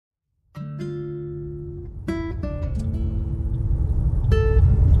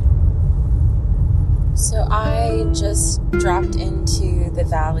So I just dropped into the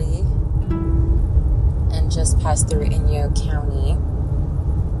valley and just passed through Inyo County.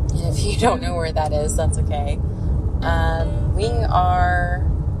 And if you don't know where that is, that's okay. We are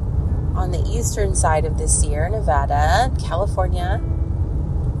on the eastern side of the Sierra Nevada, California.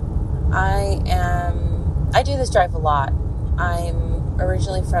 I do this drive a lot. I'm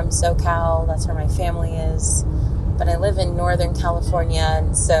originally from SoCal, that's where my family is, but I live in Northern California,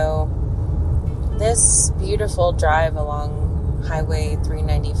 and so this beautiful drive along Highway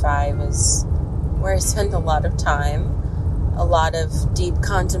 395 is where I spend a lot of time, a lot of deep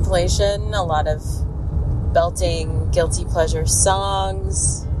contemplation, a lot of belting guilty pleasure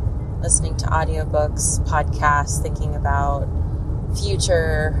songs, listening to audiobooks, podcasts, thinking about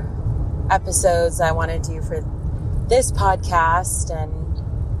future episodes I want to do for this podcast,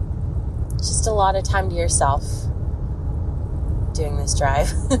 and just a lot of time to yourself doing this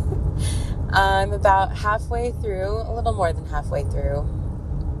drive. I'm about halfway through, a little more than halfway through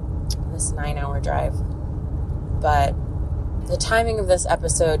this 9-hour drive, but the timing of this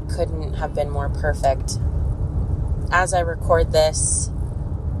episode couldn't have been more perfect. As I record this,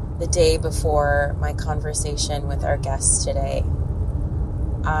 the day before my conversation with our guest today,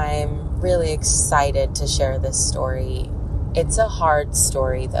 I'm really excited to share this story. It's a hard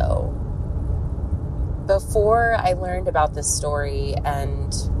story, though. Before I learned about this story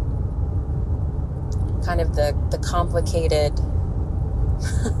and kind of the complicated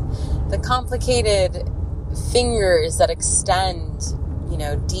the complicated fingers that extend,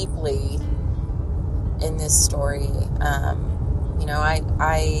 deeply in this story,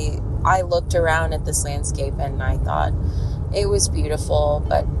 I looked around at this landscape and I thought it was beautiful,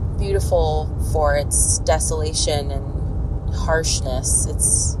 but beautiful for its desolation and harshness.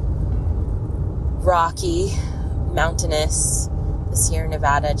 It's rocky, mountainous. The Sierra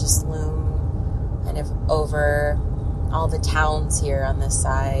Nevada just loom kind of over all the towns here on this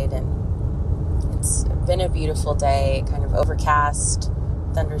side, and it's been a beautiful day, kind of overcast,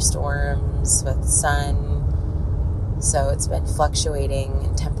 thunderstorms with sun, so it's been fluctuating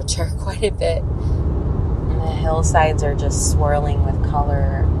in temperature quite a bit. The hillsides are just swirling with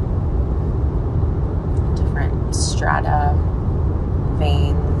color, different strata,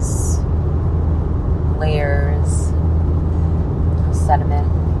 veins, layers of sediment.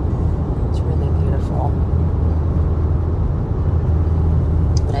 It's really beautiful.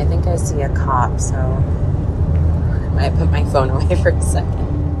 But I think I see a cop, so I might put my phone away for a second.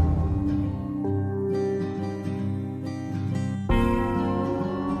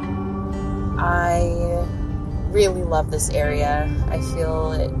 I really love this area. I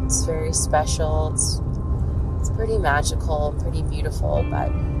feel it's very special. It's pretty magical, pretty beautiful,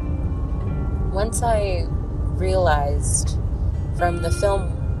 but once I realized from the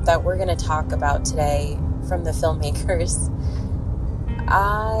film that we're going to talk about today, from the filmmakers,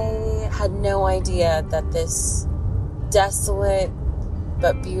 I had no idea that this desolate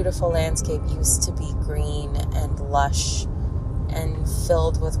but beautiful landscape used to be green and lush and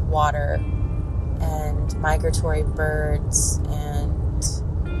filled with water and migratory birds, and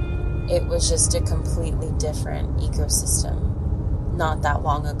it was just a completely different ecosystem not that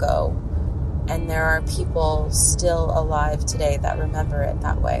long ago. And there are people still alive today that remember it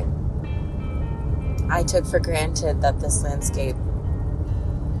that way. I took for granted that this landscape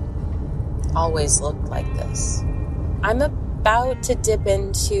always looked like this. I'm about to dip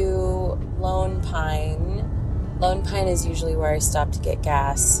into Lone Pine. Lone Pine is usually where I stop to get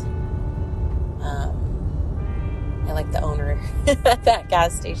gas. I like the owner at that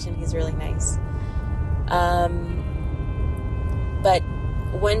gas station. He's really nice. But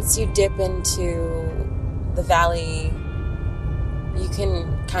once you dip into the valley, you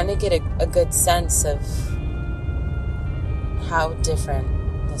can kind of get a good sense of how different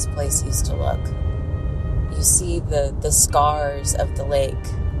this place used to look. You see the scars of the lake,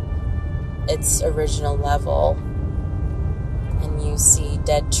 its original level, and you see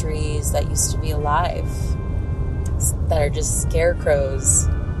dead trees that used to be alive, that are just scarecrows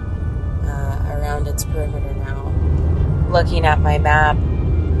around its perimeter now. Looking at my map,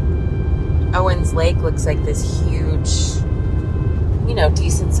 Owens Lake looks like this huge,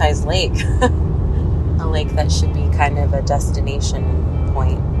 decent-sized lake. A lake that should be kind of a destination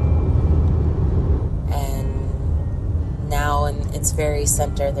point. And now in its very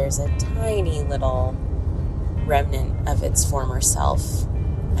center, there's a tiny little remnant of its former self.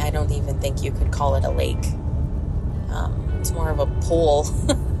 I don't even think you could call it a lake. It's more of a pool,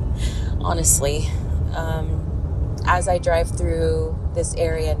 honestly. As I drive through this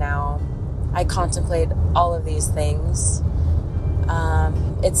area now, I contemplate all of these things.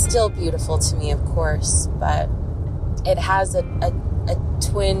 It's still beautiful to me, of course, but it has a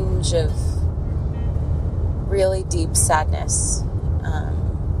twinge of really deep sadness,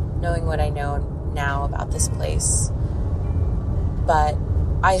 knowing what I know now about this place. But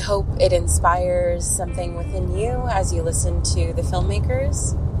I hope it inspires something within you as you listen to the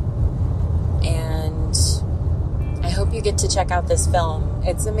filmmakers. And I hope you get to check out this film.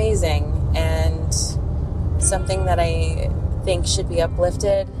 It's amazing and something that I think should be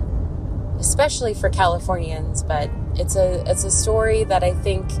uplifted, especially for Californians, but it's a story that I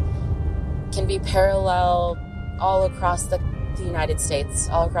think can be parallel all across the United States,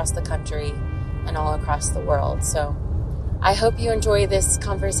 all across the country, and all across the world. So I hope you enjoy this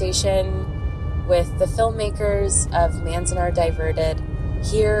conversation with the filmmakers of Manzanar Diverted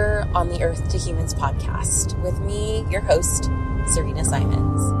here on the Earth to Humans podcast with me, your host, Serena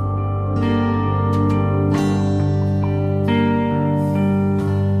Simons.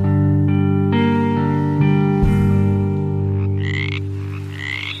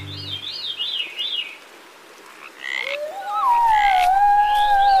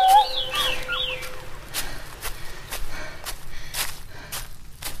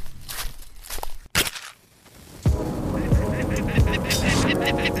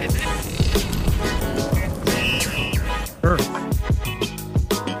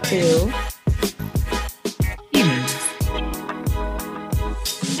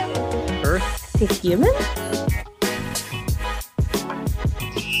 Human?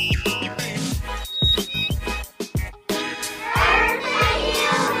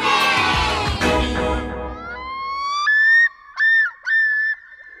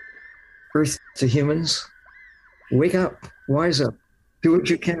 Earth to humans, wake up, wise up, do what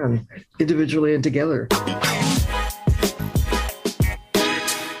you can, individually and together.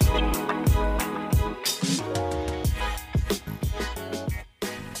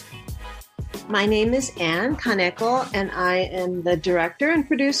 My name is Anne Kaneko, and I am the director and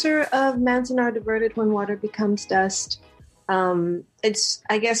producer of Manzanar Diverted When Water Becomes Dust. I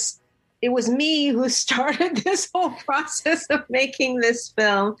guess it was me who started this whole process of making this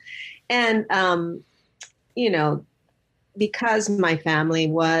film. And, because my family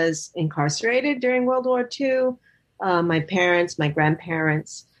was incarcerated during World War II, my parents, my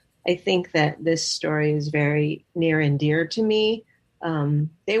grandparents, I think that this story is very near and dear to me.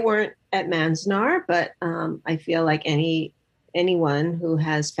 They weren't at Manzanar, but I feel like anyone who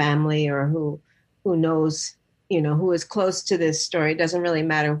has family or who knows, who is close to this story, doesn't really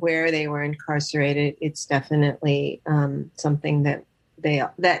matter where they were incarcerated. It's definitely something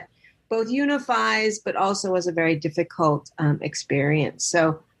that both unifies, but also was a very difficult experience.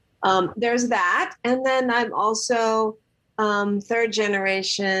 So there's that, and then I'm also third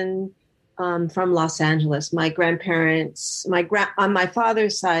generation. From Los Angeles. My grandparents, on my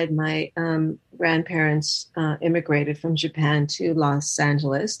father's side, my grandparents immigrated from Japan to Los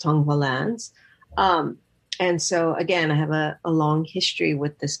Angeles, Tongva lands. And so, again, I have a long history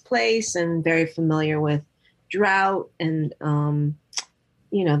with this place and very familiar with drought and,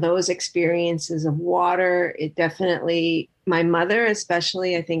 those experiences of water. It definitely, my mother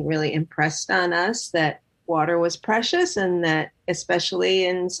especially, I think, really impressed on us that water was precious and that especially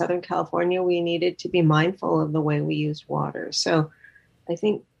in Southern California, we needed to be mindful of the way we used water. So I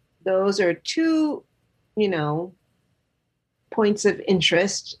think those are two, points of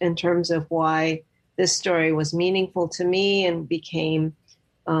interest in terms of why this story was meaningful to me and became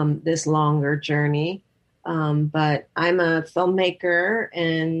this longer journey. But I'm a filmmaker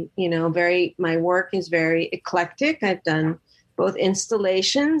and, my work is very eclectic. I've done both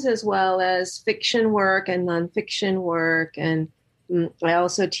installations as well as fiction work and nonfiction work. And I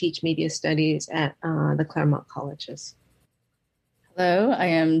also teach media studies at the Claremont Colleges. Hello, I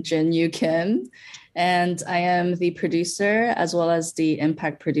am Jin Yu Kim, and I am the producer as well as the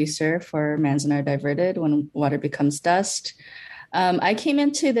impact producer for Manzanar Diverted When Water Becomes Dust. I came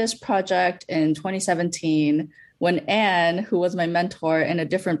into this project in 2017 when Anne, who was my mentor in a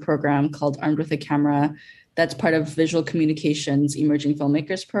different program called Armed with a Camera, that's part of Visual Communications Emerging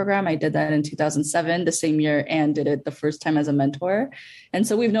Filmmakers Program. I did that in 2007, the same year Anne did it the first time as a mentor. And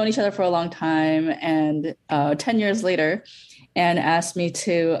so we've known each other for a long time. And 10 years later, Anne asked me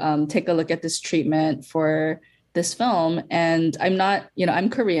to take a look at this treatment for this film. And I'm not, I'm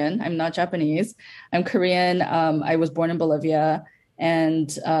Korean. I'm not Japanese. I'm Korean. I was born in Bolivia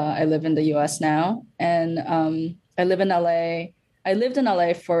and I live in the US now. And I live in LA. I lived in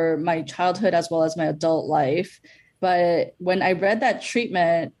LA for my childhood as well as my adult life. But when I read that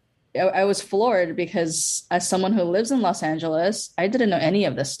treatment, I was floored because as someone who lives in Los Angeles, I didn't know any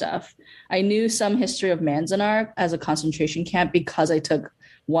of this stuff. I knew some history of Manzanar as a concentration camp because I took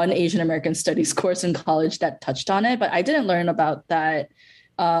one Asian American studies course in college that touched on it, but I didn't learn about that.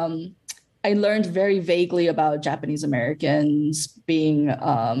 I learned very vaguely about Japanese Americans being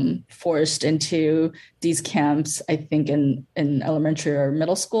forced into these camps, I think in elementary or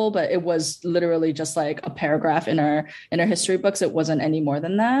middle school, but it was literally just like a paragraph in our history books. It wasn't any more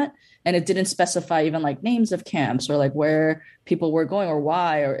than that. And it didn't specify even like names of camps or like where people were going or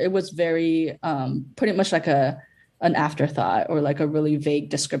why, or it was very pretty much like an afterthought or like a really vague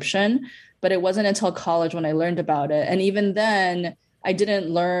description. But it wasn't until college when I learned about it. And even then, I didn't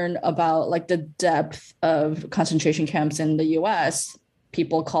learn about like the depth of concentration camps in the US.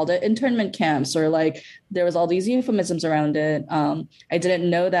 People called it internment camps, or like there was all these euphemisms around it. I didn't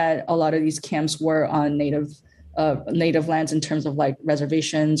know that a lot of these camps were on native lands in terms of like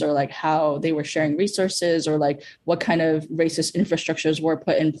reservations, or like how they were sharing resources, or like what kind of racist infrastructures were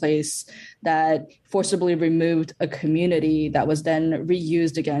put in place that forcibly removed a community that was then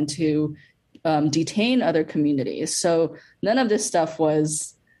reused again to detain other communities. So none of this stuff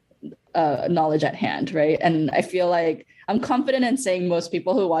was knowledge at hand, right? And I feel like I'm confident in saying most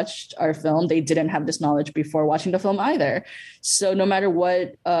people who watched our film, they didn't have this knowledge before watching the film either. So no matter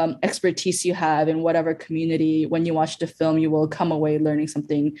what expertise you have in whatever community, when you watch the film, you will come away learning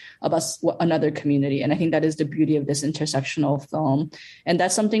something about another community. And I think that is the beauty of this intersectional film. And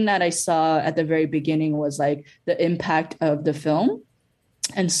that's something that I saw at the very beginning, was like the impact of the film.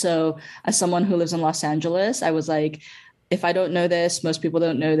 And so as someone who lives in Los Angeles, I was like, if I don't know this, most people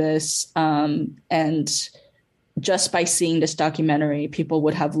don't know this. And just by seeing this documentary, people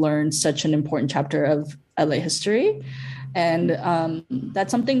would have learned such an important chapter of LA history. And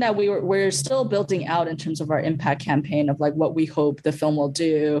that's something that we're still building out in terms of our impact campaign of like what we hope the film will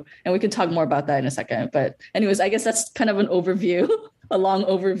do. And we can talk more about that in a second. But anyways, I guess that's kind of an overview, a long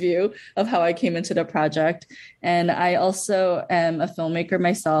overview of how I came into the project. And I also am a filmmaker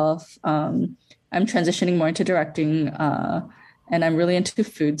myself. I'm transitioning more into directing, and I'm really into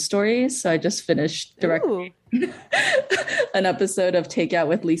food stories. So I just finished directing an episode of Takeout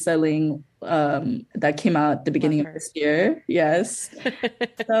with Lisa Ling that came out at the beginning of this year. Yes.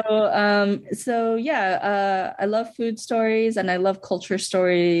 So yeah, I love food stories and I love culture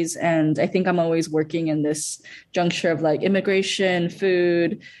stories. And I think I'm always working in this juncture of like immigration,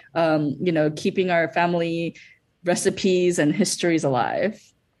 food, keeping our family recipes and histories alive.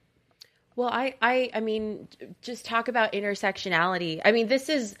 Well, I mean, just talk about intersectionality. I mean, this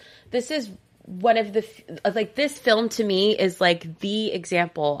is one of the, like, this film to me is like the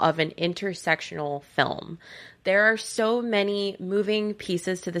example of an intersectional film. There are so many moving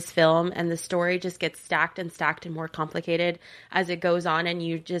pieces to this film, and the story just gets stacked and stacked and more complicated as it goes on. And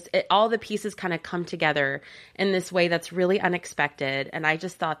all the pieces kind of come together in this way that's really unexpected. And I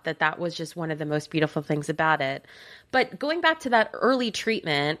just thought that was just one of the most beautiful things about it. But going back to that early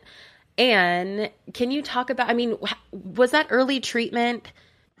treatment, and can you talk about, I mean, was that early treatment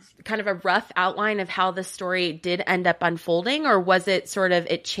kind of a rough outline of how the story did end up unfolding, or was it sort of,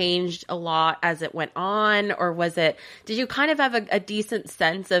 it changed a lot as it went on, or did you kind of have a decent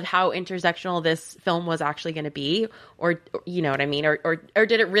sense of how intersectional this film was actually going to be, or you know what I mean, or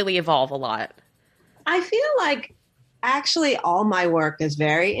did it really evolve a lot? I feel like actually all my work is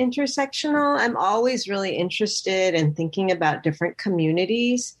very intersectional. I'm always really interested in thinking about different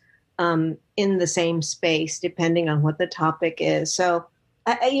communities in the same space, depending on what the topic is. So,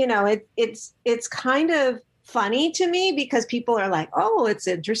 it's kind of funny to me because people are like, "Oh, it's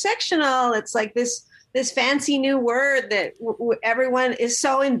intersectional." It's like this fancy new word that everyone is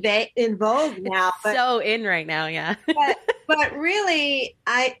so in vogue now. But, so in right now, yeah. but really,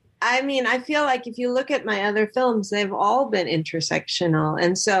 I mean, I feel like if you look at my other films, they've all been intersectional,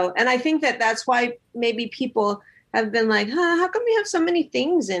 and I think that's why maybe people have been like, how come we have so many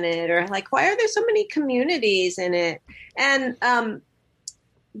things in it? Or like, why are there so many communities in it? And,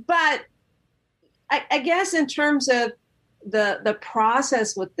 but I guess in terms of the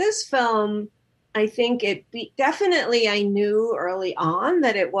process with this film, I think definitely I knew early on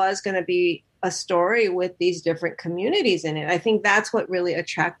that it was going to be a story with these different communities in it. I think that's what really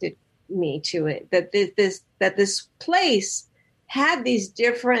attracted me to it, that this place had these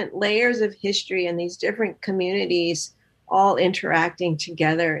different layers of history and these different communities all interacting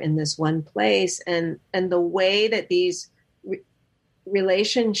together in this one place. And the way that these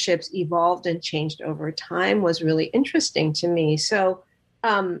relationships evolved and changed over time was really interesting to me. So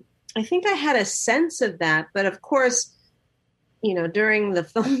I think I had a sense of that. But of course, during the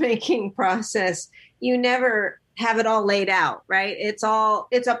filmmaking process, you never have it all laid out, right? It's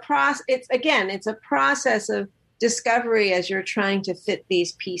a process. It's a process of discovery as you're trying to fit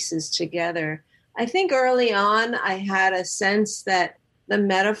these pieces together. I think early on, I had a sense that the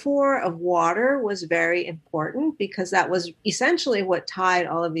metaphor of water was very important because that was essentially what tied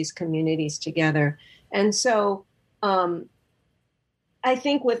all of these communities together. And so I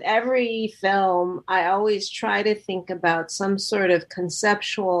think with every film, I always try to think about some sort of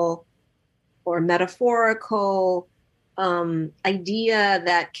conceptual or metaphorical idea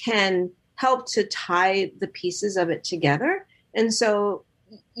that can help to tie the pieces of it together. And so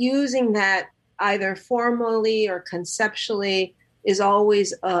using that either formally or conceptually is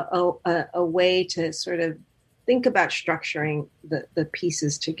always a way to sort of think about structuring the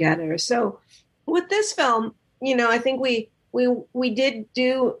pieces together. So with this film, I think we did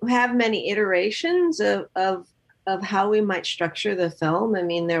have many iterations of how we might structure the film. I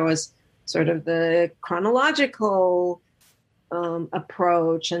mean, there was sort of the chronological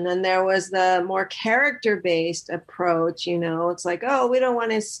approach, and then there was the more character-based approach. It's like, oh, we don't want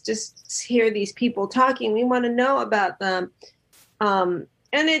to just hear these people talking. We want to know about them. And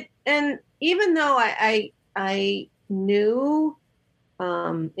even though I knew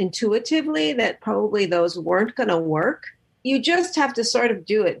intuitively that probably those weren't going to work, you just have to sort of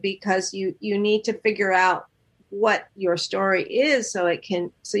do it because you need to figure out what your story is so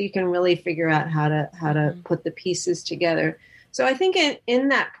you can really figure out how to put the pieces together. So I think in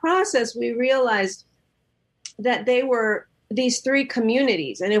that process, we realized that they were these three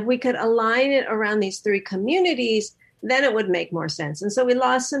communities. And if we could align it around these three communities, then it would make more sense. And so we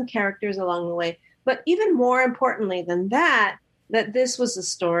lost some characters along the way. But even more importantly than that this was the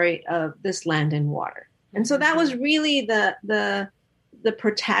story of this land and water. And so that was really the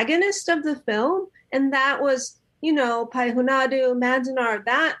protagonist of the film. And that was, Paihunadu, Manzanar,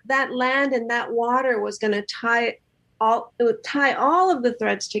 that land and that water was going to tie all of the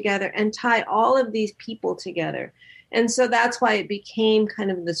threads together and tie all of these people together. And so that's why it became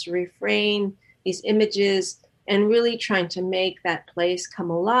kind of this refrain, these images, and really trying to make that place come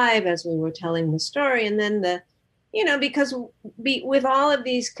alive as we were telling the story. And then because with all of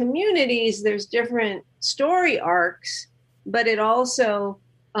these communities, there's different story arcs, but it also,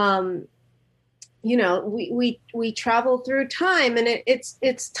 we travel through time, and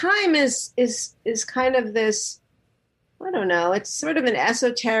it's time is kind of this, I don't know, it's sort of an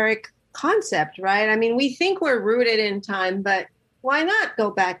esoteric concept, right? I mean, we think we're rooted in time, but why not go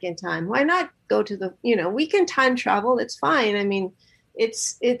back in time? Why not go to we can time travel. It's fine. I mean,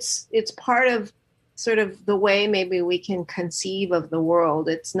 it's part of sort of the way maybe we can conceive of the world.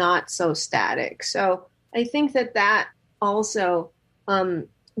 It's not so static. So I think that also,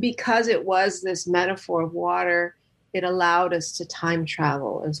 because it was this metaphor of water, it allowed us to time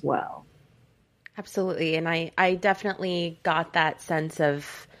travel as well. Absolutely. And I definitely got that sense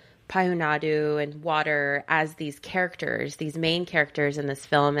of Paihunadu and water as these characters, these main characters in this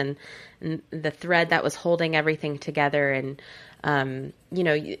film, and the thread that was holding everything together. And,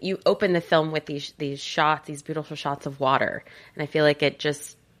 you open the film with these shots, these beautiful shots of water. And I feel like it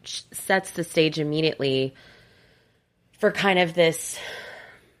just sets the stage immediately for kind of the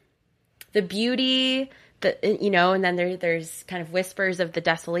beauty, and then there's kind of whispers of the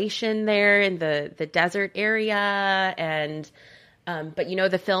desolation there in the desert area. And, but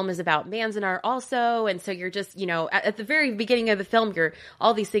the film is about Manzanar also. And so you're just, at the very beginning of the film,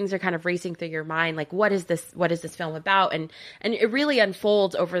 all these things are kind of racing through your mind. Like, what is this film about? And it really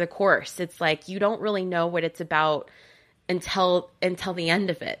unfolds over the course. It's like, you don't really know what it's about until the end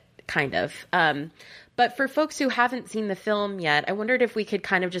of it, kind of. But for folks who haven't seen the film yet, I wondered if we could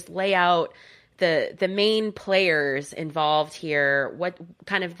kind of just lay out the main players involved here, what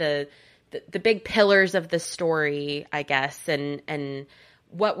kind of the big pillars of the story, I guess, and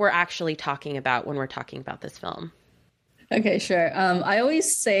what we're actually talking about when we're talking about this film. Okay, sure. I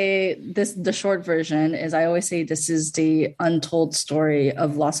always say the short version is I always say this is the untold story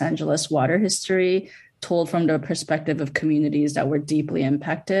of Los Angeles water history, told from the perspective of communities that were deeply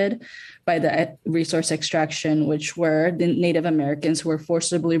impacted by the resource extraction, which were the Native Americans who were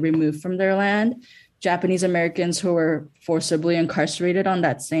forcibly removed from their land, Japanese Americans who were forcibly incarcerated on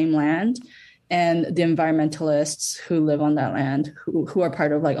that same land, and the environmentalists who live on that land, who are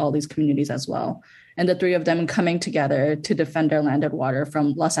part of like all these communities as well. And the three of them coming together to defend their land and water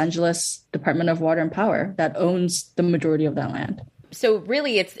from Los Angeles Department of Water and Power that owns the majority of that land. So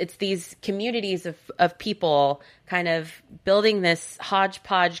really it's these communities of people kind of building this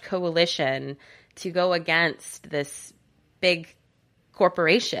hodgepodge coalition to go against this big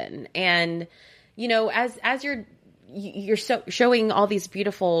corporation. And, as you're, you're showing all these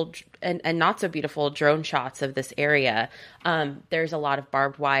beautiful and not so beautiful drone shots of this area. There's a lot of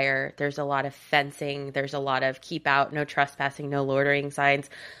barbed wire. There's a lot of fencing. There's a lot of keep out, no trespassing, no loitering signs.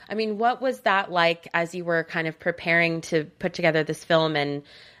 I mean, what was that like as you were kind of preparing to put together this film, and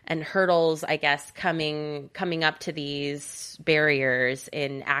hurdles, I guess, coming up to these barriers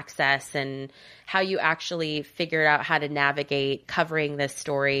in access, and how you actually figured out how to navigate covering this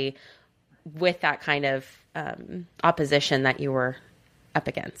story with that kind of opposition that you were up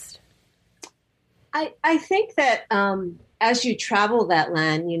against? I think that as you travel that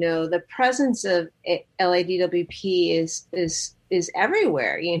land, the presence of LADWP is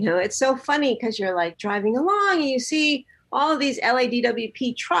everywhere. It's so funny because you're like driving along and you see all of these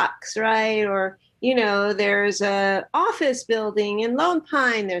LADWP trucks, right? Or, there's a office building in Lone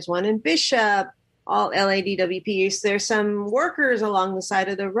Pine. There's one in Bishop, all LADWP. There's some workers along the side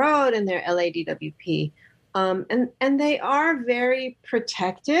of the road and they're LADWP. And they are very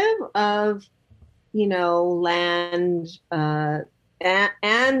protective of, land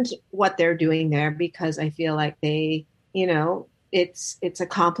and what they're doing there, because I feel like they, it's a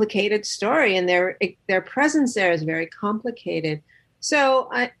complicated story, and their presence there is very complicated. So,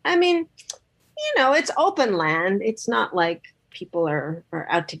 I mean, it's open land. It's not like people are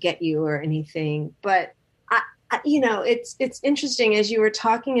out to get you or anything, but it's interesting, as you were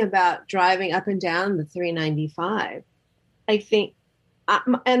talking about driving up and down the 395. I think,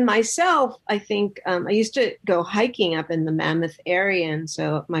 and myself, I think I used to go hiking up in the Mammoth area, and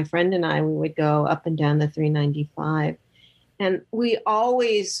so my friend and I, we would go up and down the 395, and we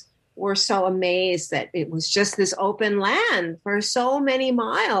always were so amazed that it was just this open land for so many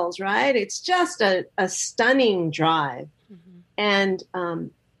miles, right? It's just a stunning drive, and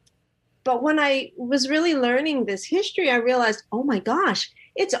but when I was really learning this history, I realized, oh my gosh,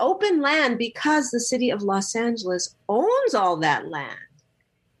 it's open land because the city of Los Angeles owns all that land.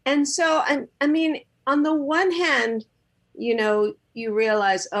 And so, I mean, on the one hand, you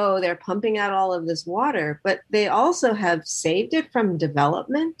realize, oh, they're pumping out all of this water, but they also have saved it from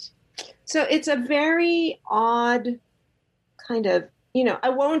development. So it's a very odd kind of, I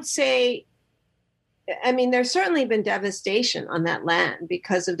won't say, I mean, there's certainly been devastation on that land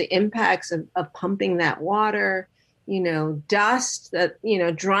because of the impacts of pumping that water, dust, that,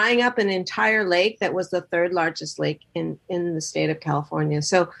 drying up an entire lake that was the third largest lake in the state of California.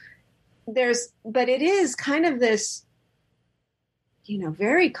 So but it is kind of this,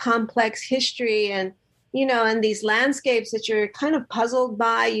 very complex history, and, and these landscapes that you're kind of puzzled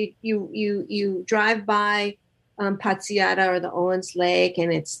by. You drive by Patsiata or the Owens Lake,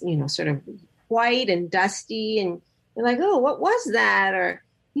 and it's, sort of white and dusty, and you're like, oh, what was that? Or,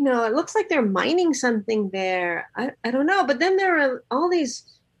 it looks like they're mining something there. I don't know. But then there are all these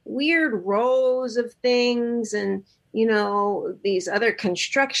weird rows of things, and, these other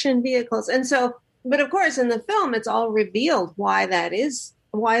construction vehicles. And so, but of course, in the film, it's all revealed why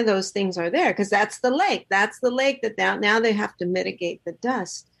those things are there, because that's the lake. That's the lake that now they have to mitigate the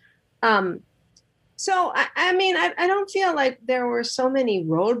dust. So, I mean, I don't feel like there were so many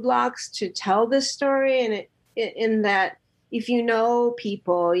roadblocks to tell this story, and in that if you know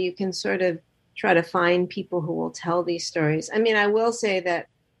people, you can sort of try to find people who will tell these stories. I mean, I will say that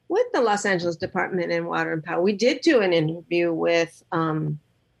with the Los Angeles Department of Water and Power, we did do an interview with,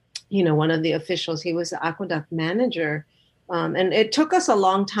 one of the officials. He was the aqueduct manager. And it took us a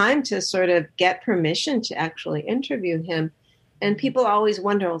long time to sort of get permission to actually interview him. And people always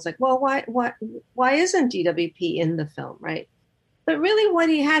wonder, I was like, well, why isn't DWP in the film, right? But really what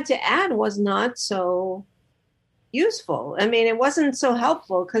he had to add was not so useful. I mean, it wasn't so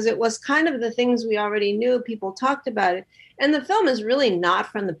helpful because it was kind of the things we already knew. People talked about it. And the film is really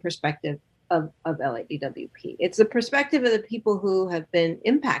not from the perspective of LADWP. It's the perspective of the people who have been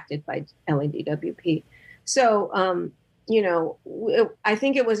impacted by LADWP. So, I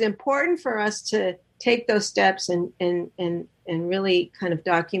think it was important for us to take those steps and really kind of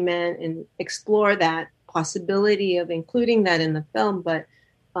document and explore that possibility of including that in the film. But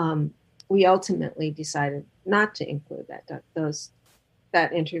we ultimately decided not to include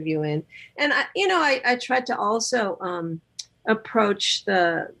that interview in. And I tried to also approach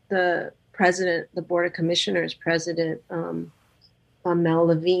the president, the Board of Commissioners president, Mel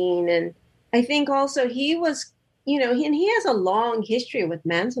Levine, and I think also he was. And he has a long history with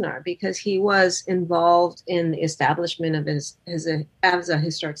Manzanar because he was involved in the establishment of his as a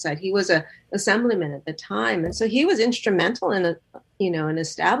historic site. He was a assemblyman at the time, and so he was instrumental in in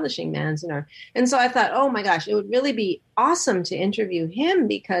establishing Manzanar. And so I thought, oh my gosh, it would really be awesome to interview him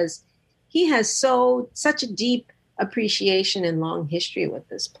because he has such a deep appreciation and long history with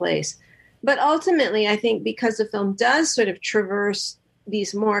this place. But ultimately, I think because the film does sort of traverse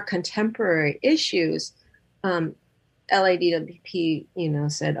these more contemporary issues, LADWP,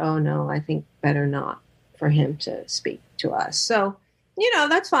 said, "Oh no, I think better not for him to speak to us." So,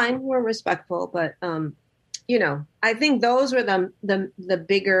 that's fine. We're respectful, but I think those were the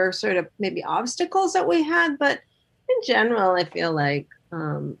bigger sort of maybe obstacles that we had. But in general, I feel like,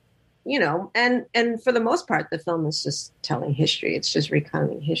 and for the most part, the film is just telling history. It's just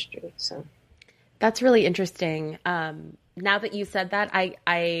recounting history. So that's really interesting. Now that you said that,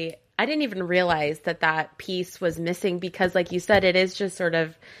 I didn't even realize that piece was missing because, like you said, it is just sort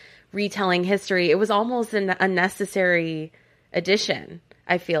of retelling history. It was almost an unnecessary addition,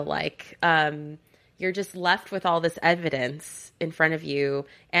 I feel like. You're just left with all this evidence in front of you,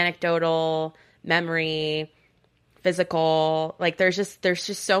 anecdotal, memory, physical. Like there's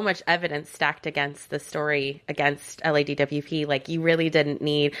just so much evidence stacked against the story, against LADWP. Like you really didn't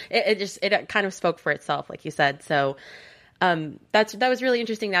need it. It kind of spoke for itself, like you said. So that was really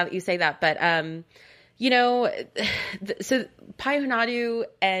interesting now that you say that. But so Payuhonadu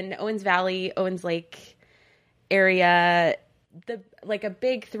and Owens Valley, Owens Lake area, a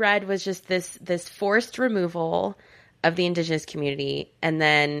big thread was just this forced removal of the indigenous community and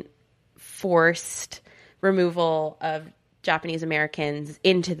then forced removal of Japanese Americans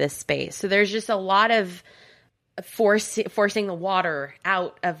into this space. So there's just a lot of forcing the water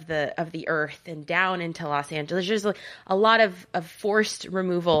out of the earth and down into Los Angeles. There's just a lot of forced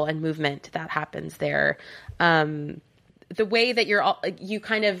removal and movement that happens there. The way that you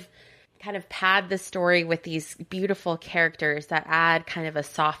kind of pad the story with these beautiful characters that add kind of a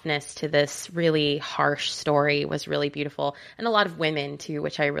softness to this really harsh story was really beautiful. And a lot of women too,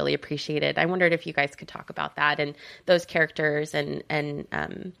 which I really appreciated. I wondered if you guys could talk about that and those characters and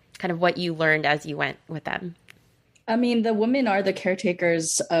kind of what you learned as you went with them. I mean, the women are the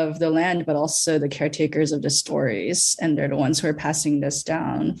caretakers of the land, but also the caretakers of the stories. And they're the ones who are passing this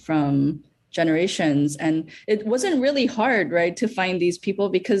down from generations. And it wasn't really hard, right, to find these people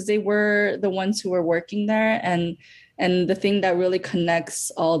because they were the ones who were working there. And the thing that really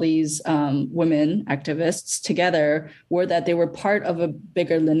connects all these women activists together were that they were part of a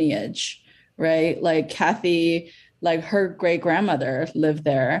bigger lineage, right? Like Kathy, like her great grandmother lived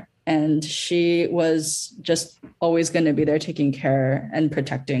there. And she was just always going to be there taking care and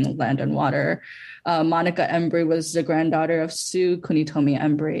protecting land and water. Monica Embry was the granddaughter of Sue Kunitomi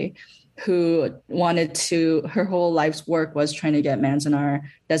Embry, who her whole life's work was trying to get Manzanar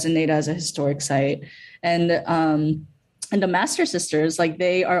designated as a historic site. And the Master Sisters, like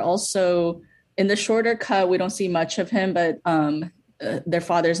they are also, in the shorter cut, we don't see much of him, but their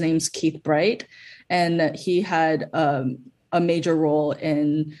father's name's Keith Bright. And he had a major role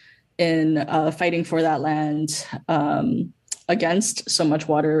in fighting for that land against so much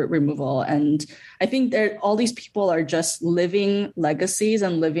water removal. And I think that all these people are just living legacies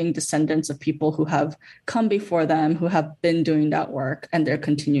and living descendants of people who have come before them, who have been doing that work, and they're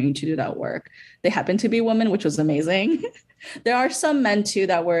continuing to do that work. They happen to be women, which was amazing. There are some men too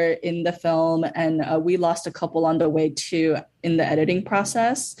that were in the film, and we lost a couple on the way too in the editing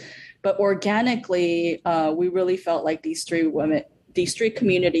process. But organically, we really felt like these three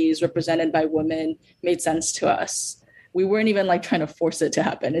communities represented by women made sense to us. We weren't even like trying to force it to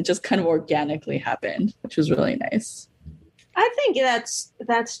happen. It just kind of organically happened, which was really nice. I think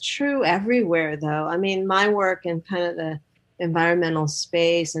that's true everywhere, though. I mean, my work in kind of the environmental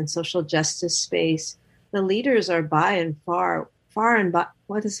space and social justice space, the leaders are by and far and by,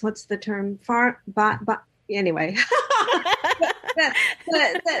 what's the term? Anyway,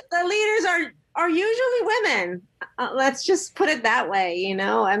 the leaders are usually women. Let's just put it that way.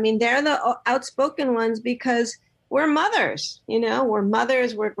 I mean, they're the outspoken ones because we're mothers, we're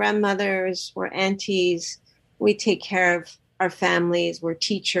mothers, we're grandmothers, we're aunties. We take care of our families. We're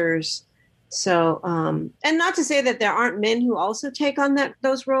teachers. So, and not to say that there aren't men who also take on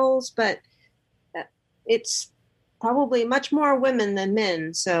those roles, but it's probably much more women than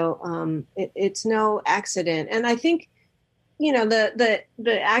men. So it's no accident. And I think, the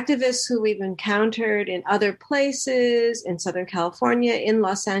activists who we've encountered in other places, in Southern California, in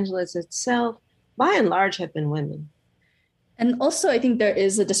Los Angeles itself, by and large have been women. And also, I think there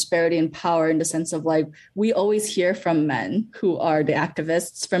is a disparity in power in the sense of like, we always hear from men who are the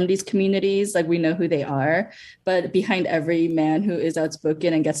activists from these communities, like we know who they are, but behind every man who is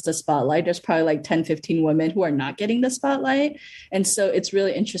outspoken and gets the spotlight, there's probably like 10, 15 women who are not getting the spotlight. And so it's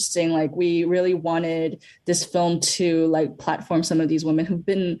really interesting. Like we really wanted this film to like platform some of these women who've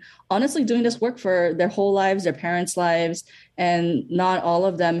been honestly doing this work for their whole lives, their parents' lives, and not all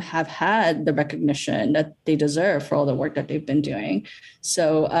of them have had the recognition that they deserve for all the work that they've been doing.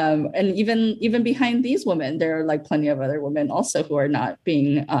 So, and even behind these women, there are like plenty of other women also who are not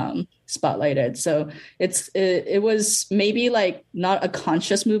being spotlighted. So it was maybe like not a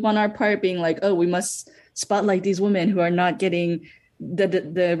conscious move on our part, being like, oh, we must spotlight these women who are not getting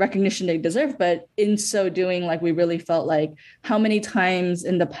the recognition they deserve. But in so doing, like, we really felt like, how many times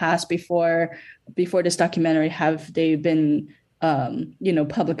in the past before this documentary have they been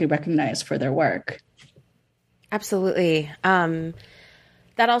publicly recognized for their work? Absolutely.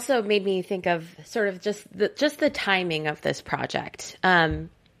 That also made me think of sort of just the timing of this project.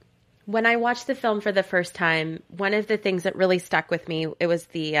 When I watched the film for the first time, one of the things that really stuck with me, it was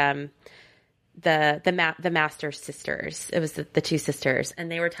the Master sisters. It was the two sisters, and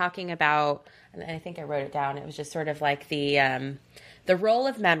they were talking about, and I think I wrote it down. It was just sort of like the role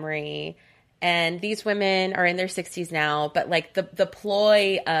of memory. And these women are in their 60s now, but like the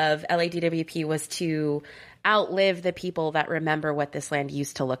ploy of LADWP was to outlive the people that remember what this land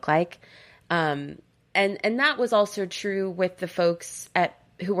used to look like. And that was also true with the folks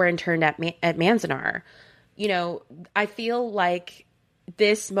who were interned at Manzanar. You know, I feel like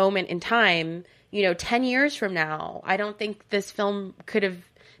this moment in time, 10 years from now, I don't think this film could have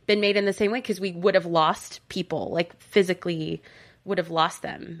been made in the same way, because we would have lost people, like physically would have lost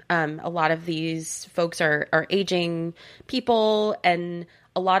them. A lot of these folks are aging people, and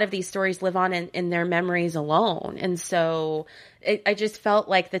a lot of these stories live on in their memories alone. And so I just felt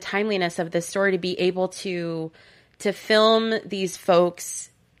like the timeliness of this story, to be able to film these folks,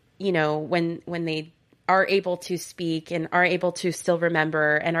 when they are able to speak and are able to still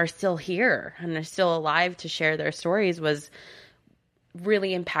remember and are still here and are still alive to share their stories, was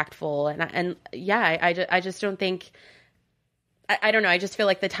really impactful. And I just don't think, I don't know. I just feel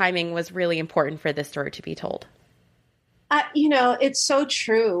like the timing was really important for this story to be told. It's so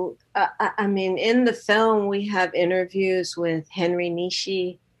true. I mean, in the film, we have interviews with Henry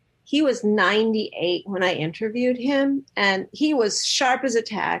Nishi. He was 98 when I interviewed him, and he was sharp as a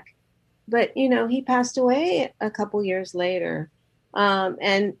tack. But, he passed away a couple years later.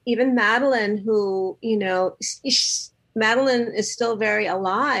 And even Madeline, who, Madeline is still very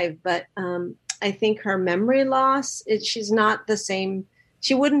alive, but I think her memory loss, she's not the same.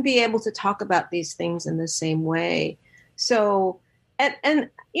 She wouldn't be able to talk about these things in the same way. So, and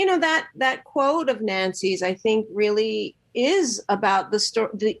that quote of Nancy's, I think, really is about the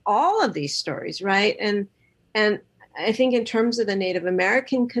story, all of these stories, right? And I think in terms of the Native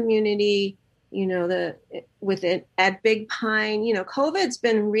American community, at Big Pine, COVID's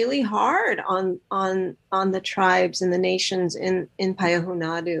been really hard on the tribes and the nations in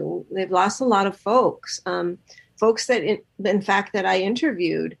Payahunadu. They've lost a lot of folks that in fact that I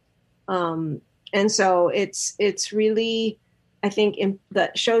interviewed. And so it's really, I think,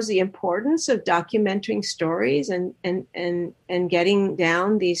 that shows the importance of documenting stories and getting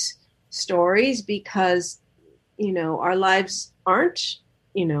down these stories, because, our lives aren't,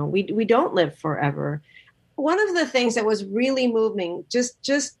 we don't live forever. One of the things that was really moving,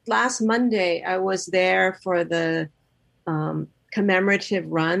 just last Monday, I was there for the commemorative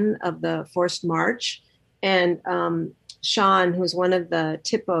run of the forced march. And Sean, who's one of the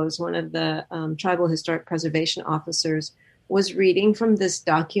TIPOs, one of the Tribal Historic Preservation Officers, was reading from this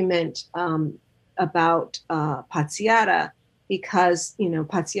document about Patsiara, because,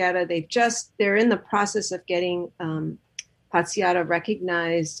 Patsiara, they're in the process of getting Patsiara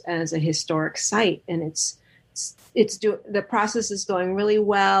recognized as a historic site, and the process is going really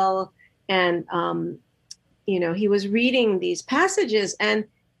well. And, he was reading these passages, and,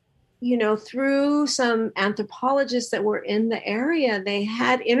 through some anthropologists that were in the area, they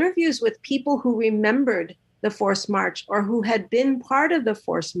had interviews with people who remembered the forced march or who had been part of the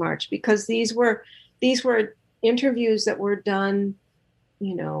forced march, because these were interviews that were done,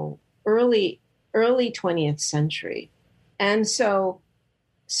 early 20th century. And so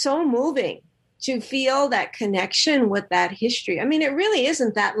moving to feel that connection with that history. I mean, it really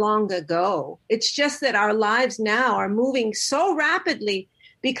isn't that long ago. It's just that our lives now are moving so rapidly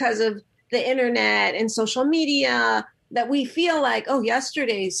because of the internet and social media that we feel like, oh,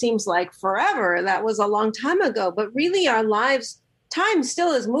 yesterday seems like forever. That was a long time ago. But really, our lives, time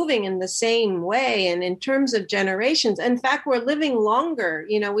still is moving in the same way. And in terms of generations, in fact, we're living longer.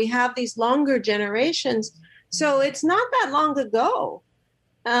 We have these longer generations. So it's not that long ago.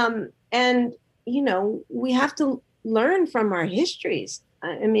 And, we have to learn from our histories.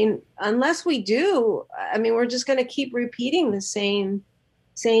 I mean, unless we do, we're just going to keep repeating the same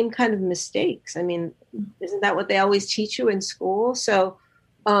kind of mistakes. I mean, isn't that what they always teach you in school? So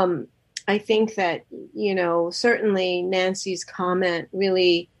I I think that, certainly Nancy's comment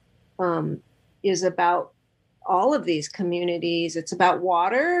really is about all of these communities. It's about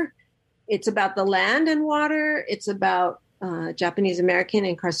water. It's about the land and water. It's about Japanese American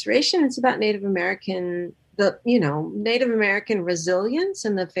incarceration. It's about Native American resilience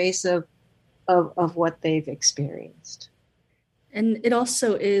in the face of what they've experienced. And it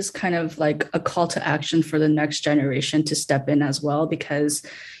also is kind of like a call to action for the next generation to step in as well, because,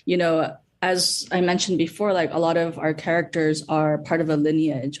 as I mentioned before, like a lot of our characters are part of a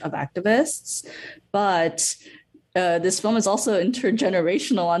lineage of activists, but this film is also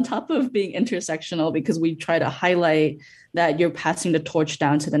intergenerational on top of being intersectional, because we try to highlight that you're passing the torch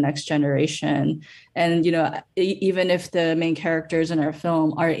down to the next generation. And, even if the main characters in our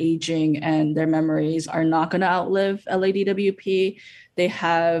film are aging and their memories are not going to outlive LADWP, they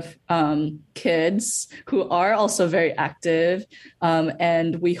have kids who are also very active.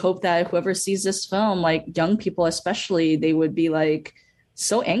 And we hope that whoever sees this film, like young people especially, they would be like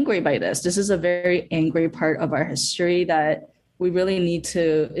so angry by this. This is a very angry part of our history that we really need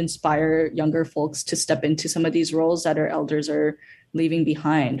to inspire younger folks to step into some of these roles that our elders are leaving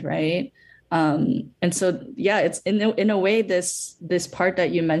behind, right? And so, yeah, it's in a way, this part that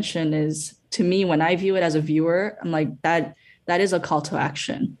you mentioned is, to me, when I view it as a viewer, I'm like, that is a call to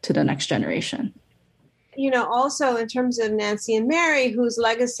action to the next generation. Also in terms of Nancy and Mary, whose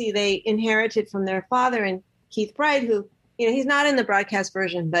legacy they inherited from their father, and Keith Bright, who, he's not in the broadcast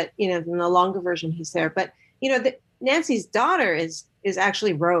version, but, in the longer version, he's there. But, Nancy's daughter is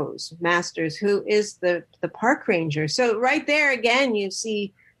actually Rose Masters, who is the park ranger. So right there again, you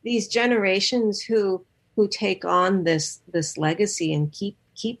see these generations who take on this legacy and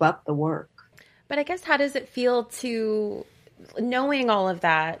keep up the work. But I guess, how does it feel to, knowing all of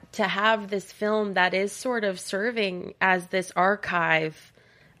that, to have this film that is sort of serving as this archive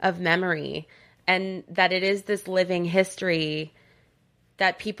of memory, and that it is this living history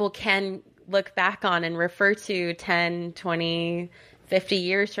that people can look back on and refer to 10, 20, 50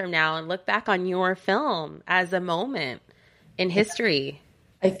 years from now, and look back on your film as a moment in history?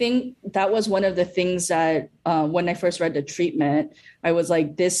 I think that was one of the things that when I first read the treatment, I was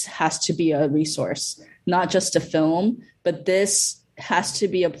like, this has to be a resource, not just a film, but this has to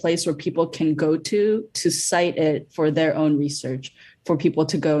be a place where people can go to cite it for their own research, for people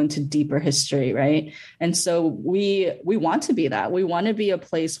to go into deeper history, right? And so we want to be that. We want to be a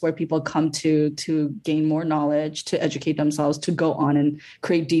place where people come to gain more knowledge, to educate themselves, to go on and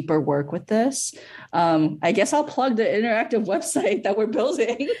create deeper work with this. I guess I'll plug the interactive website that we're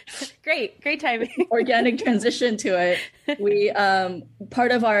building. Great timing. Organic transition to it. We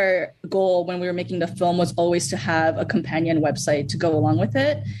part of our goal when we were making the film was always to have a companion website to go along with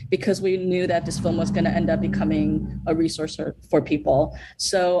it, because we knew that this film was going to end up becoming a resource for people.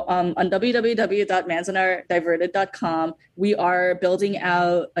 So on www.manzanardiverted.com, we are building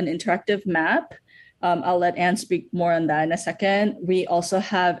out an interactive map. I'll let Anne speak more on that in a second. We also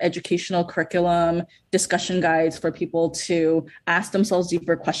have educational curriculum, discussion guides for people to ask themselves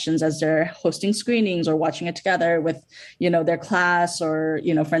deeper questions as they're hosting screenings or watching it together with, their class or,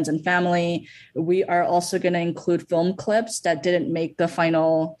 friends and family. We are also going to include film clips that didn't make the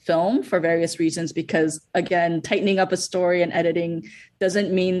final film for various reasons, because, again, tightening up a story and editing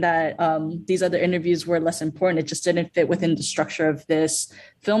doesn't mean that these other interviews were less important. It just didn't fit within the structure of this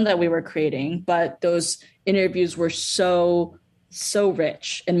film that we were creating. But those interviews were so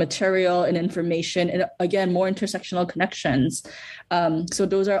rich in material and information, and again, more intersectional connections. So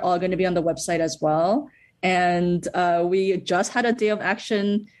those are all going to be on the website as well. And we just had a day of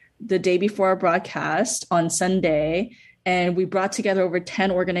action the day before our broadcast on Sunday, and we brought together over 10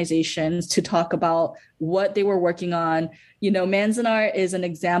 organizations to talk about what they were working on. Manzanar is an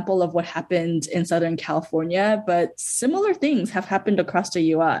example of what happened in Southern California, but similar things have happened across the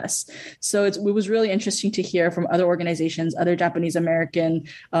U.S. So it was really interesting to hear from other organizations, other Japanese American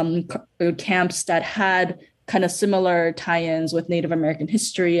camps that had kind of similar tie-ins with Native American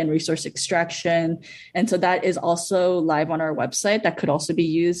history and resource extraction. And so that is also live on our website. That could also be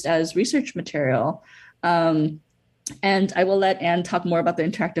used as research material. And I will let Anne talk more about the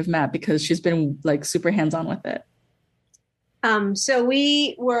interactive map, because she's been super hands-on with it. So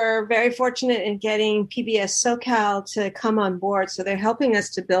we were very fortunate in getting PBS SoCal to come on board. So they're helping us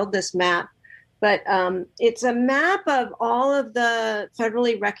to build this map. But it's a map of all of the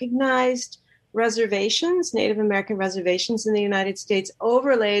federally recognized reservations, Native American reservations in the United States,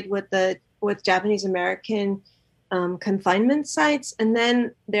 overlaid with Japanese American confinement sites. And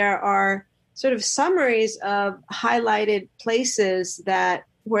then there are sort of summaries of highlighted places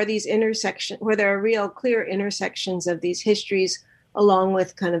where there are real clear intersections of these histories along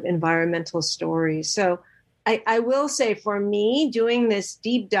with kind of environmental stories. So I will say, for me, doing this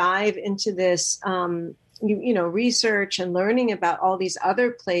deep dive into this, research and learning about all these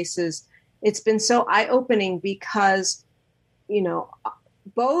other places, it's been so eye-opening because,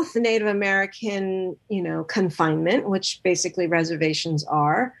 both Native American, confinement, which basically reservations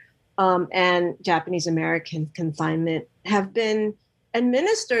are, and Japanese American confinement have been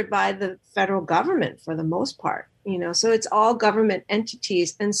administered by the federal government for the most part, so it's all government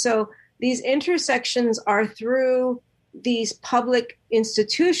entities. And so these intersections are through these public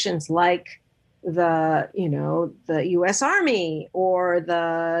institutions like the U.S. Army or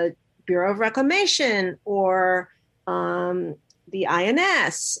the Bureau of Reclamation or the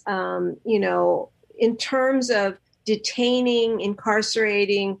INS, in terms of detaining,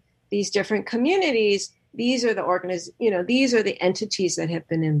 incarcerating these different communities. These are these are the entities that have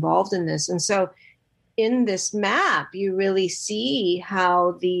been involved in this. And so in this map, you really see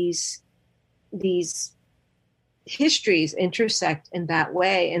how these histories intersect in that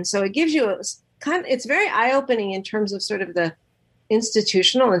way. And so it gives you it's very eye-opening in terms of sort of the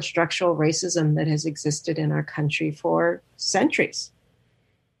institutional and structural racism that has existed in our country for centuries.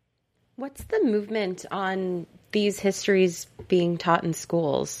 What's the movement on these histories being taught in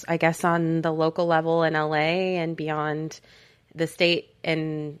schools, I guess on the local level in LA and beyond the state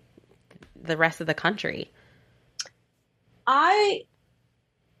and the rest of the country? I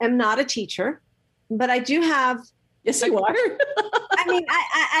am not a teacher, but I do have... Yes, you are. I mean,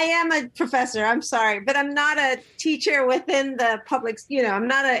 I am a professor. I'm sorry, but I'm not a teacher within the public. I'm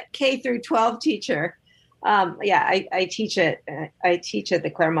not a K through 12 teacher. I teach at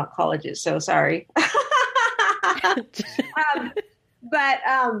the Claremont colleges. So sorry.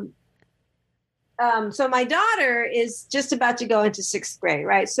 So my daughter is just about to go into 6th grade,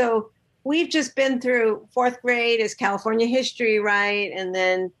 right? So we've just been through 4th grade is California history, right? And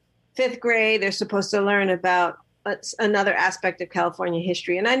then 5th grade, they're supposed to learn about another aspect of California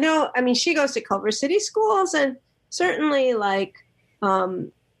history. And she goes to Culver City schools, and certainly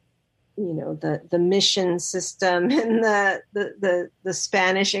the mission system and the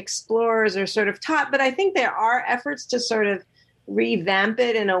Spanish explorers are sort of taught, but I think there are efforts to sort of revamp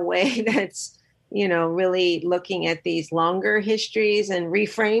it in a way that's, really looking at these longer histories and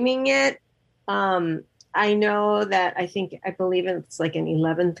reframing it. I know that I believe it's like in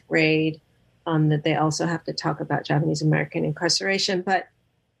 11th grade, that they also have to talk about Japanese American incarceration. But,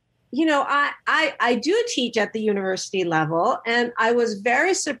 I do teach at the university level, and I was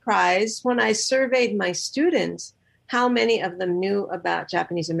very surprised when I surveyed my students how many of them knew about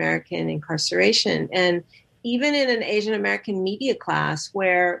Japanese American incarceration. And even in an Asian American media class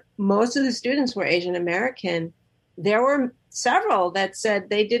where most of the students were Asian American, there were several that said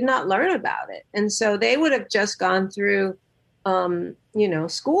they did not learn about it. And so they would have just gone through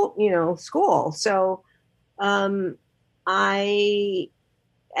school. So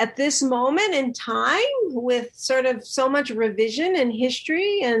at this moment in time, with sort of so much revision in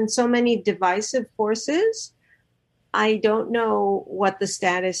history and so many divisive forces, I don't know what the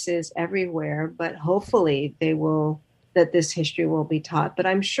status is everywhere, but hopefully that this history will be taught. But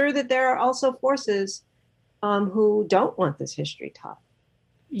I'm sure that there are also forces who don't want this history taught.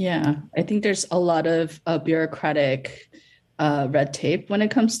 Yeah, I think there's a lot of bureaucratic red tape when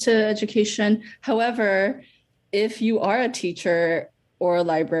it comes to education. However, if you are a teacher or a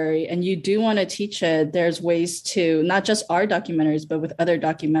library and you do want to teach it, there's ways to, not just our documentaries, but with other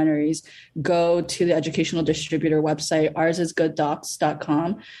documentaries, go to the educational distributor website,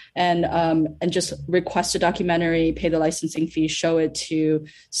 oursisgooddocs.com, and just request a documentary, pay the licensing fee, show it to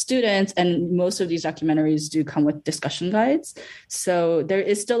students. And most of these documentaries do come with discussion guides. So there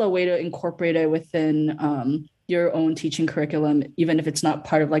is still a way to incorporate it within your own teaching curriculum, even if it's not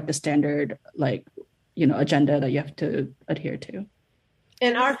part of the standard, agenda that you have to adhere to.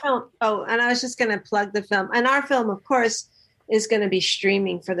 And our film, and I was just going to plug the film. And our film, of course, is going to be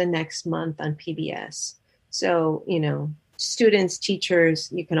streaming for the next month on PBS. So, students,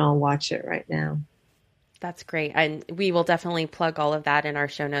 teachers, you can all watch it right now. That's great. And we will definitely plug all of that in our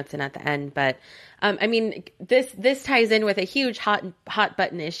show notes and at the end. But this ties in with a huge hot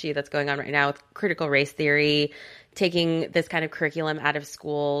button issue that's going on right now with critical race theory, taking this kind of curriculum out of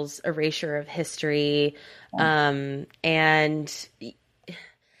schools, erasure of history.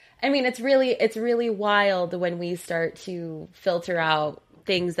 It's really wild when we start to filter out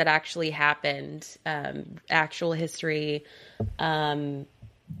things that actually happened, actual history,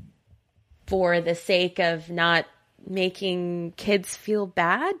 for the sake of not making kids feel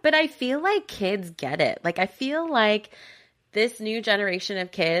bad. But I feel like kids get it. I feel like this new generation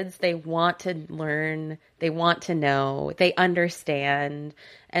of kids, they want to learn, they want to know, they understand.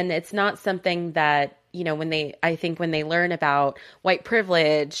 And it's not something that, you know, I think when they learn about white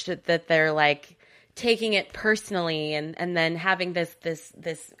privilege, that they're like taking it personally and then having this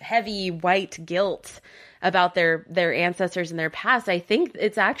heavy white guilt about their ancestors and their past. I think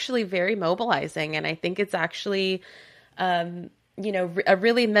it's actually very mobilizing. And I think it's actually, you know, a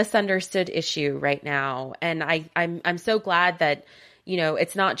really misunderstood issue right now. And I'm so glad that, you know,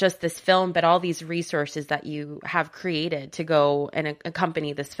 it's not just this film, but all these resources that you have created to go and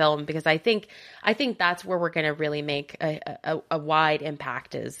accompany this film, because I think that's where we're going to really make a wide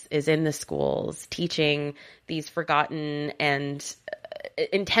impact is in the schools, teaching these forgotten and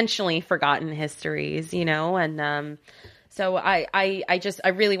intentionally forgotten histories, you know, and so I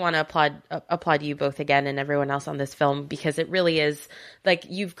really want to applaud you both again and everyone else on this film, because it really is like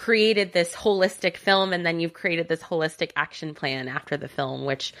you've created this holistic film and then you've created this holistic action plan after the film,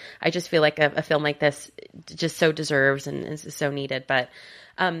 which I just feel like a film like this just so deserves and is so needed. But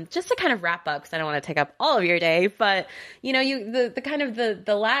just to kind of wrap up, because I don't want to take up all of your day, but you know,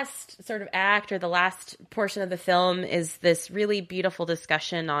 the last sort of act or the last portion of the film is this really beautiful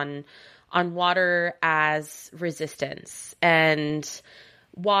discussion on water as resistance, and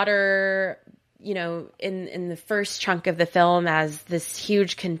water, you know, in the first chunk of the film as this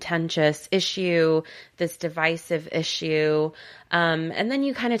huge contentious issue, this divisive issue. And then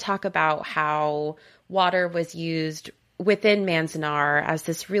you kind of talk about how water was used within Manzanar as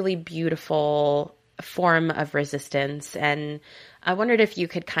this really beautiful form of resistance. And I wondered if you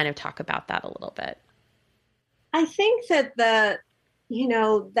could kind of talk about that a little bit. I think that that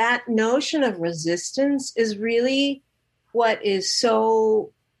notion of resistance is really what is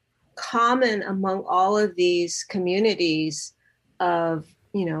so common among all of these communities of,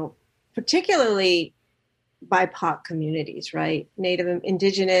 you know, particularly BIPOC communities, right? Native,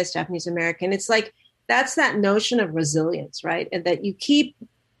 Indigenous, Japanese American. It's like, that's that notion of resilience, right? And that you keep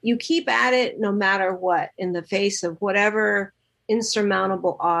at it no matter what, in the face of whatever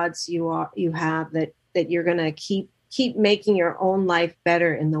insurmountable odds you have, that you're going to keep making your own life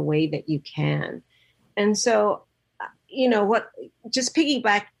better in the way that you can. And so, you know, just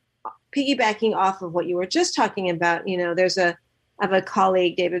piggybacking off of what you were just talking about, you know, I have a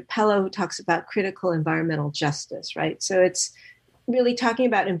colleague, David Pello, who talks about critical environmental justice, right? So it's really talking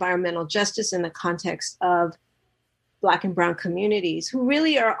about environmental justice in the context of Black and Brown communities, who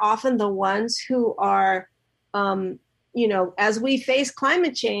really are often the ones who are, you know, as we face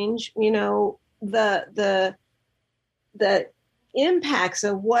climate change, you know, the impacts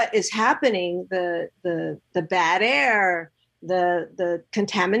of what is happening, the bad air, the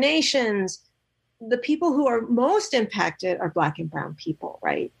contaminations, the people who are most impacted are Black and Brown people,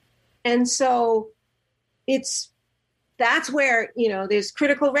 right? And so that's where, you know, there's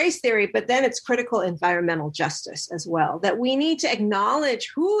critical race theory, but then it's critical environmental justice as well, that we need to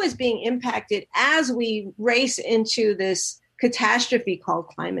acknowledge who is being impacted as we race into this catastrophe called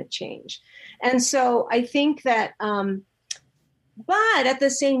climate change. And so I think that, but at the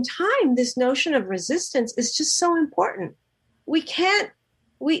same time, this notion of resistance is just so important. We have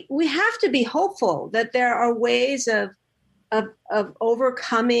to be hopeful that there are ways of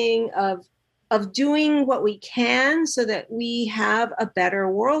overcoming, of doing what we can so that we have a better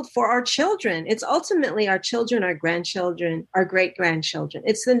world for our children. It's ultimately our children, our grandchildren, our great-grandchildren.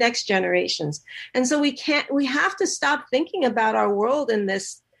 It's the next generations. And so we have to stop thinking about our world in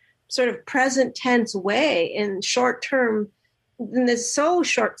this sort of present tense way, in such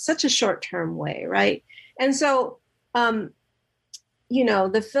a short-term way, right? And so, you know,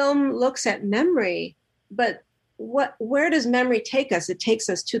 the film looks at memory, but where does memory take us? It takes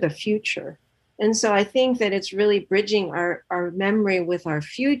us to the future. And so I think that it's really bridging our memory with our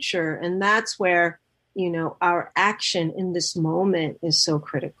future. And that's where, you know, our action in this moment is so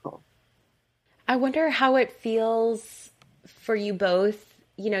critical. I wonder how it feels for you both.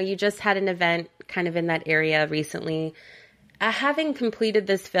 You know, you just had an event kind of in that area recently. Having completed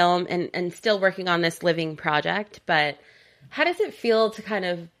this film and still working on this living project, but how does it feel to kind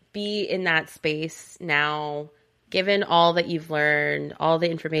of be in that space now, given all that you've learned, all the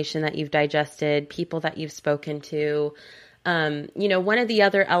information that you've digested, people that you've spoken to? You know, one of the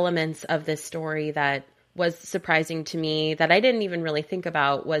other elements of this story that was surprising to me that I didn't even really think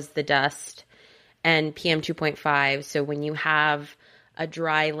about was the dust and PM 2.5. So when you have a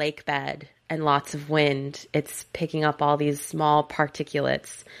dry lake bed and lots of wind, it's picking up all these small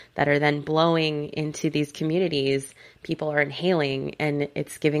particulates that are then blowing into these communities. People are inhaling, and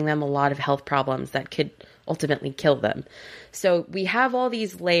it's giving them a lot of health problems that could ultimately kill them. So we have all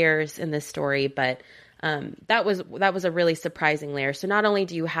these layers in this story, but That was a really surprising layer. So not only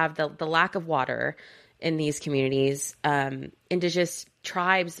do you have the lack of water in these communities, indigenous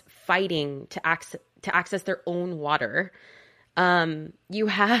tribes fighting to access their own water, you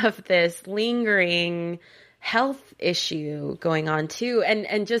have this lingering health issue going on too,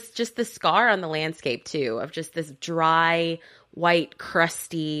 and just the scar on the landscape too, of just this dry, white,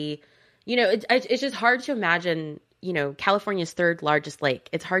 crusty, it's just hard to imagine, California's third largest lake.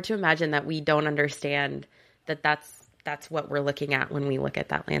 It's hard to imagine that we don't understand that that's what we're looking at when we look at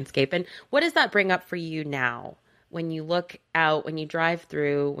that landscape. And what does that bring up for you now when you look out, when you drive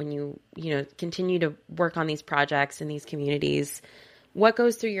through, when you continue to work on these projects in these communities? What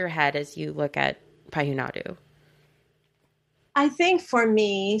goes through your head as you look at Payunaru? I think for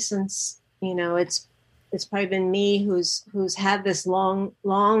me, since, it's probably been me who's had this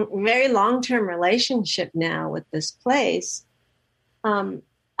very long-term relationship now with this place.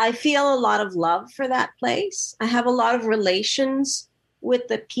 I feel a lot of love for that place. I have a lot of relations with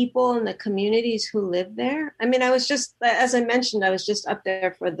the people and the communities who live there. I mean, as I mentioned, I was just up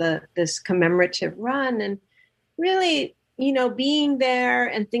there for this commemorative run, and really, being there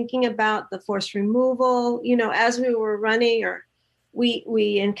and thinking about the forced removal, as we were running, or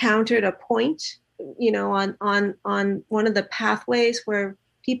we encountered a point, on one of the pathways where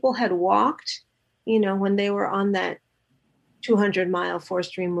people had walked, when they were on that 200-mile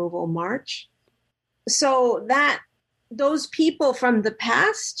forced removal march. So that those people from the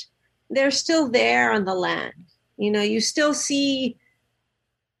past, they're still there on the land. You still see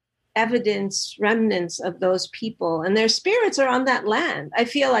evidence, remnants of those people, and their spirits are on that land. I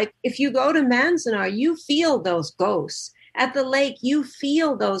feel like if you go to Manzanar, you feel those ghosts. At the lake, you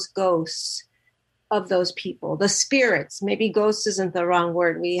feel those ghosts of those people, the spirits. Maybe ghost isn't the wrong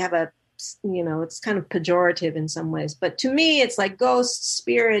word. We have it's kind of pejorative in some ways, but to me, it's like ghosts,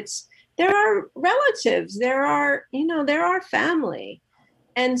 spirits. There are relatives. There are family.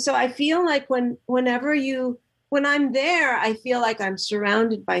 And so I feel like when I'm there, I feel like I'm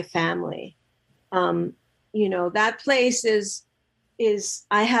surrounded by family. That place is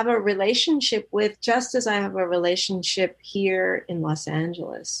I have a relationship with, just as I have a relationship here in Los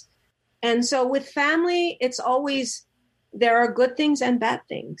Angeles. And so with family, it's always, there are good things and bad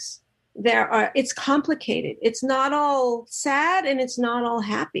things. It's complicated. It's not all sad and it's not all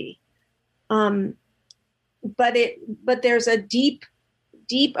happy. But there's a deep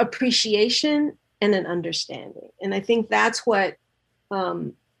appreciation and an understanding. And I think that's what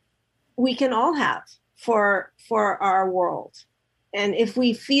we can all have for our world. And if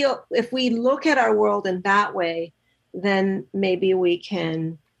we look at our world in that way, then maybe we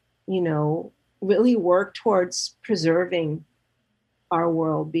can, really work towards preserving our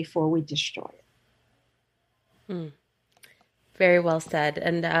world before we destroy it. Very well said.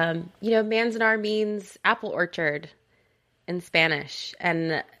 And, Manzanar means apple orchard in Spanish.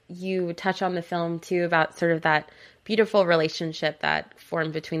 And you touch on the film too about sort of that beautiful relationship that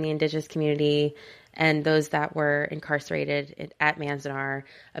formed between the indigenous community and those that were incarcerated at Manzanar,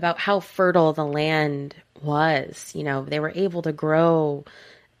 about how fertile the land was. They were able to grow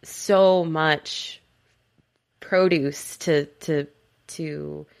so much produce to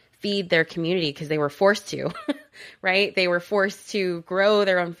feed their community because they were forced to, right? They were forced to grow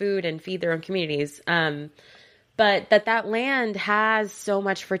their own food and feed their own communities. But that land has so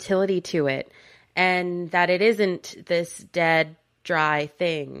much fertility to it, and that it isn't this dead, dry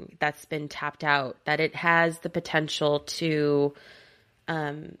thing that's been tapped out, that it has the potential to,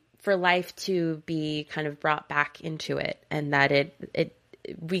 for life to be kind of brought back into it, and that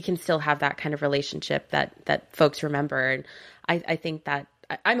we can still have that kind of relationship that folks remember. And I think that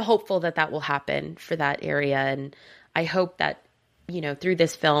I'm hopeful that will happen for that area. And I hope that, through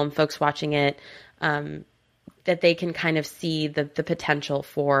this film, folks watching it, that they can kind of see the potential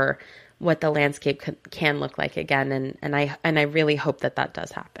for what the landscape can look like again. And I really hope that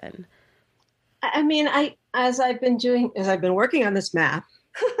does happen. I mean, as I've been working on this map,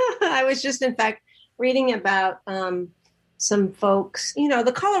 I was just, in fact, reading about, some folks,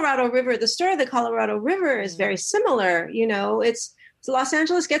 the Colorado River, the story of the Colorado River is very similar. So Los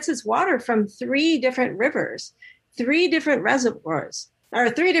Angeles gets its water from 3 different rivers, 3 different reservoirs, or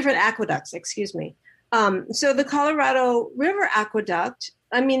 3 different aqueducts, excuse me. So the Colorado River Aqueduct,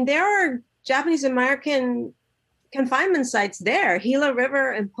 I mean, there are Japanese American confinement sites there, Gila River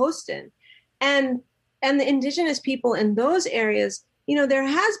and Poston. And the indigenous people in those areas, there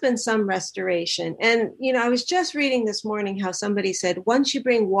has been some restoration. And, I was just reading this morning how somebody said, once you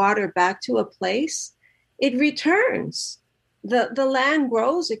bring water back to a place, it returns. The land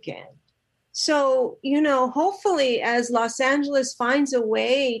grows again. So, hopefully as Los Angeles finds a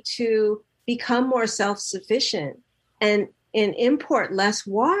way to become more self-sufficient and import less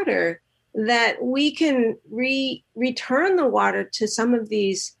water, that we can return the water to some of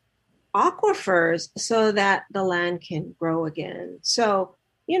these aquifers so that the land can grow again. So,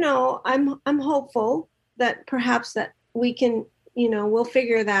 I'm hopeful that perhaps that we can, we'll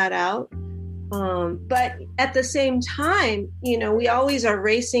figure that out. But at the same time, we always are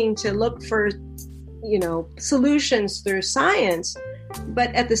racing to look for, solutions through science.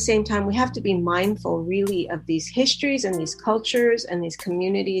 But at the same time, we have to be mindful really of these histories and these cultures and these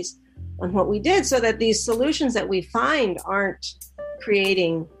communities on what we did, so that these solutions that we find aren't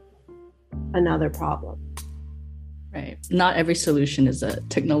creating another problem. Right. Not every solution is a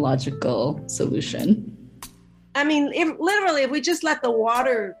technological solution. I mean, if we just let the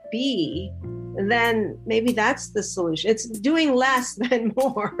water be, then maybe that's the solution. It's doing less than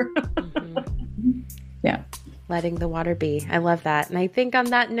more. Yeah. Letting the water be. I love that. And I think on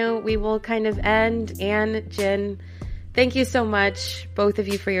that note, we will kind of end. Anne, Jin, thank you so much, both of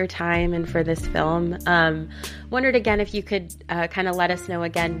you, for your time and for this film. Wondered again if you could kind of let us know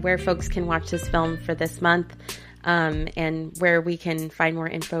again where folks can watch this film for this month, and where we can find more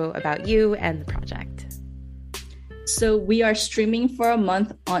info about you and the project. So we are streaming for a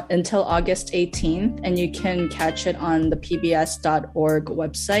month until August 18th, and you can catch it on the pbs.org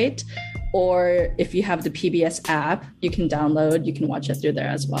website. Or if you have the PBS app, you can watch it through there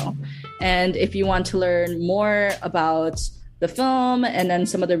as well. And if you want to learn more about the film and then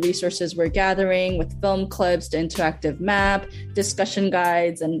some of the resources we're gathering with film clips, the interactive map, discussion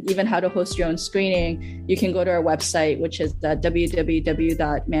guides, and even how to host your own screening, you can go to our website, which is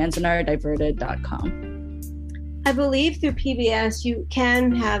www.manzanar.diverted.com. I believe through PBS, you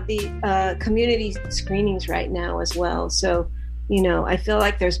can have the community screenings right now as well. So, I feel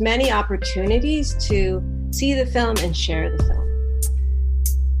like there's many opportunities to see the film and share the film.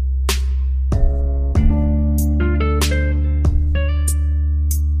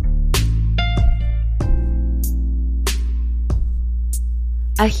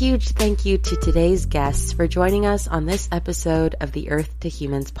 A huge thank you to today's guests for joining us on this episode of the Earth to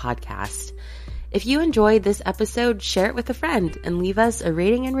Humans podcast. If you enjoyed this episode, share it with a friend and leave us a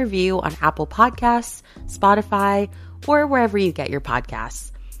rating and review on Apple Podcasts, Spotify, or wherever you get your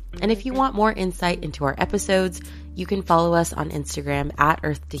podcasts. And if you want more insight into our episodes, you can follow us on Instagram at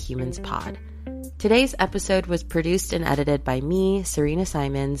Earth to Humans Pod. Today's episode was produced and edited by me, Serena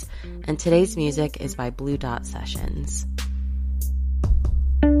Simons, and today's music is by Blue Dot Sessions.